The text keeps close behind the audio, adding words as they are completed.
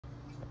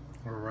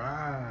All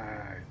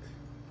right.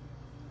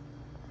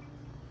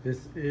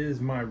 This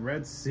is my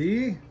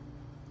RedSea.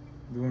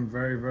 Doing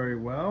very, very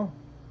well.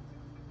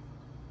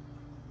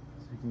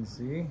 As you can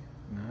see,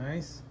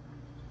 nice.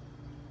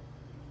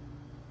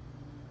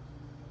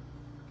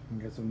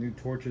 And got some new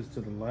torches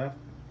to the left,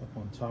 up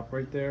on top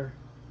right there.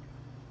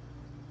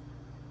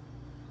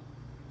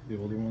 The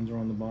older ones are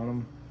on the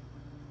bottom.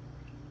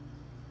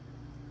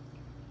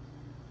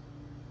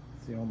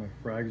 See, all my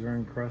frags are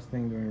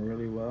encrusting, doing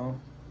really well.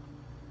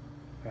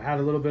 I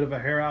had a little bit of a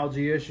hair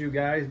algae issue,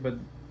 guys, but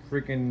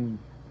freaking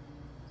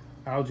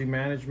algae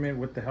management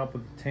with the help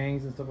of the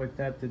tangs and stuff like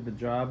that did the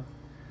job.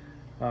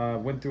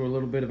 Went through a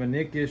little bit of a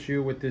nick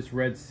issue with this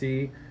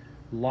RedSea.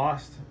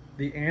 Lost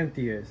the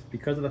Anthias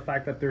because of the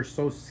fact that they're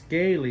so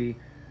scaly.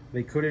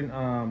 They couldn't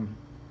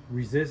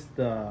resist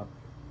the.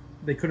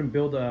 They couldn't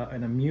build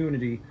an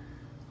immunity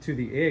to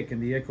the ick,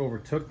 and the ick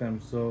overtook them.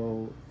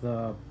 So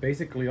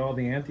basically all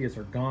the Anthias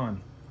are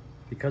gone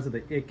because of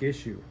the ick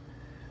issue.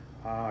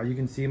 You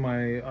can see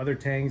my other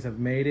tangs have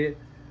made it.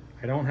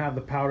 I don't have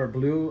the powder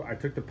blue. I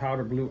took the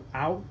powder blue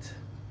out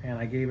and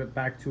I gave it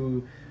back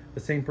to the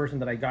same person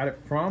that I got it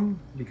from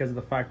because of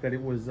the fact that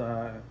it was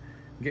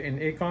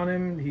getting ick on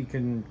him. He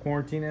can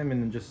quarantine him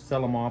and then just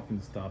sell him off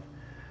and stuff.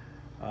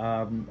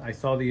 I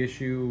saw the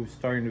issue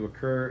starting to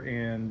occur,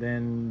 and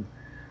then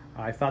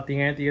I thought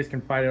the Anthias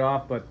can fight it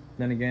off, but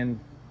then again,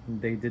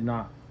 they did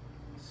not.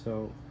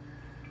 So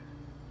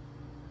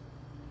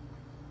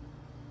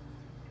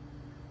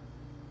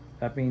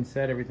that being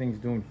said, everything's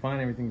doing fine,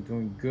 everything's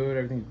doing good,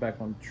 everything's back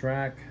on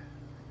track.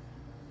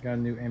 Got a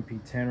new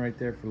MP10 right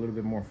there for a little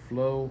bit more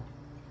flow.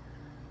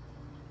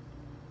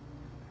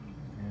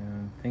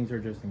 And things are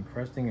just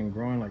encrusting and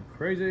growing like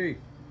crazy,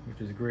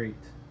 which is great.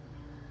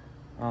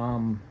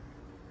 Come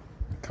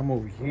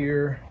over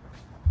here.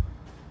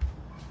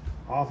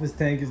 Office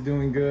tank is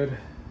doing good.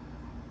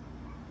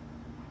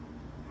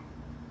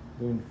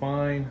 Doing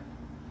fine.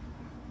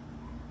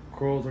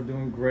 Corals are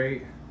doing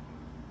great.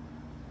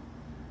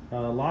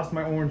 Lost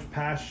my orange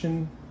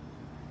passion,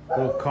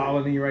 little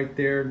colony right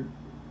there,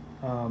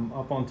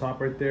 up on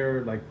top right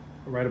there, like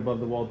right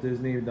above the Walt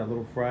Disney, that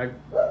little frag.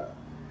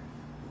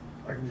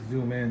 I can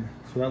zoom in.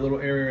 So that little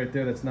area right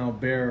there that's now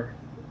bare.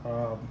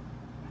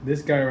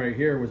 This guy right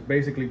here was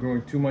basically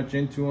growing too much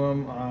into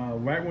him.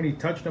 Right when he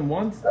touched him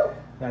once,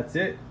 that's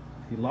it.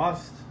 He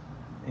lost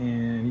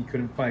and he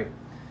couldn't fight.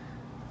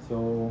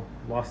 So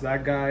lost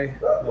that guy.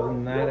 Other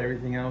than that,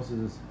 everything else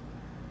is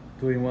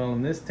doing well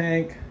in this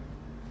tank.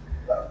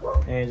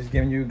 And just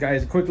giving you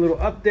guys a quick little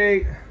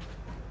update.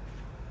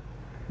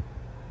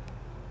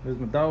 There's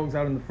my dogs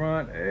out in the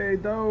front. Hey,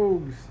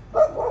 dogs.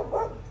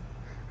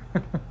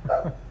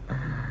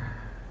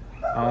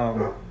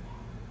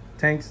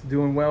 Tank's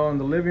doing well in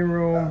the living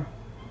room.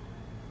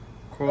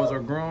 Corals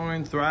are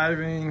growing,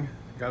 thriving.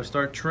 Gotta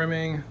start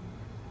trimming.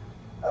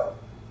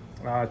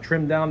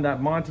 Trimmed down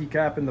that Monty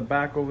cap in the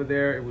back over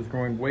there. It was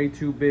growing way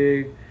too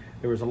big.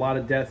 There was a lot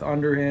of death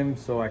under him,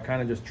 so I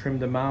kind of just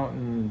trimmed him out,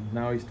 and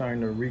now he's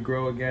starting to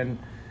regrow again,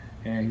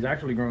 and he's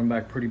actually growing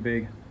back pretty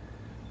big.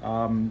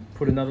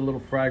 Put another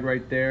little frag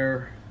right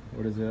there.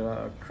 What is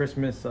it?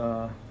 Christmas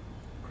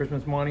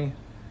Monty,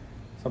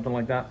 something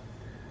like that.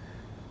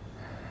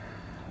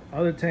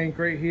 Other tank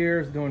right here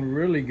is doing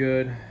really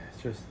good.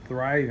 It's just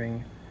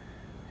thriving,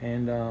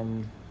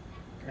 and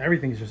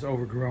everything's just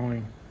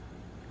overgrowing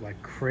like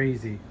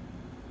crazy.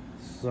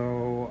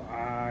 So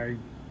I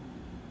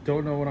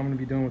don't know what I'm going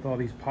to be doing with all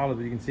these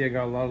polys. You can see I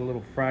got a lot of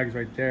little frags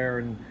right there,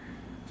 and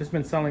just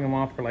been selling them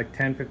off for like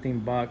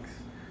 10-15 bucks.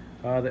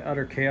 The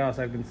utter chaos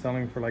I've been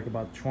selling for like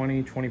about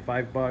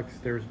 20-25 bucks.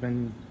 There's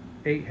been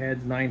 8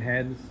 heads, 9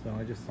 heads, so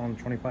I just sold them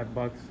 25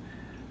 bucks.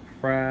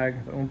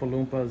 Frag, the Oompa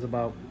Loompa is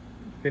about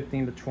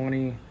 15 to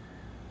 20.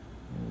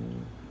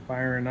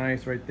 Fire and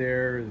Ice right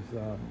there is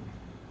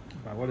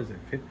about, what is it,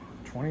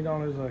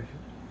 $20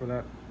 for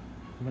that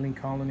mini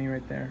colony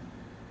right there.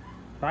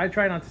 So I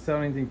try not to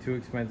sell anything too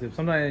expensive.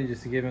 Sometimes I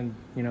just give them,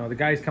 you know, the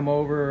guys come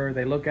over,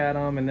 they look at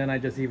them, and then I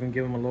just even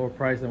give them a lower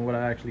price than what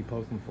I actually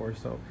post them for.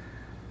 So,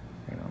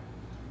 you know,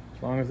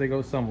 as long as they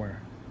go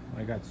somewhere.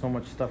 I got so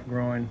much stuff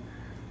growing.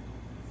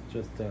 It's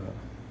just,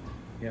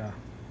 yeah.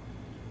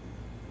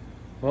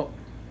 Well,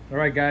 all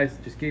right, guys.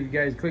 Just gave you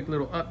guys a quick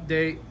little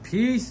update.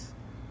 Peace.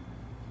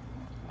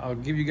 I'll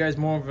give you guys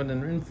more of an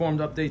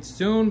informed update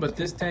soon, but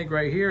this tank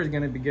right here is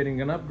going to be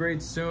getting an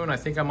upgrade soon. I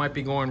think I might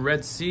be going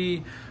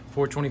RedSea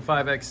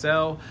 425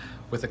 XL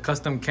with a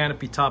custom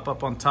canopy top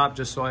up on top,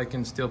 just so I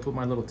can still put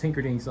my little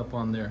tinkerdings up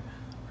on there.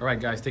 All right,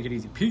 guys, take it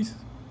easy. Peace.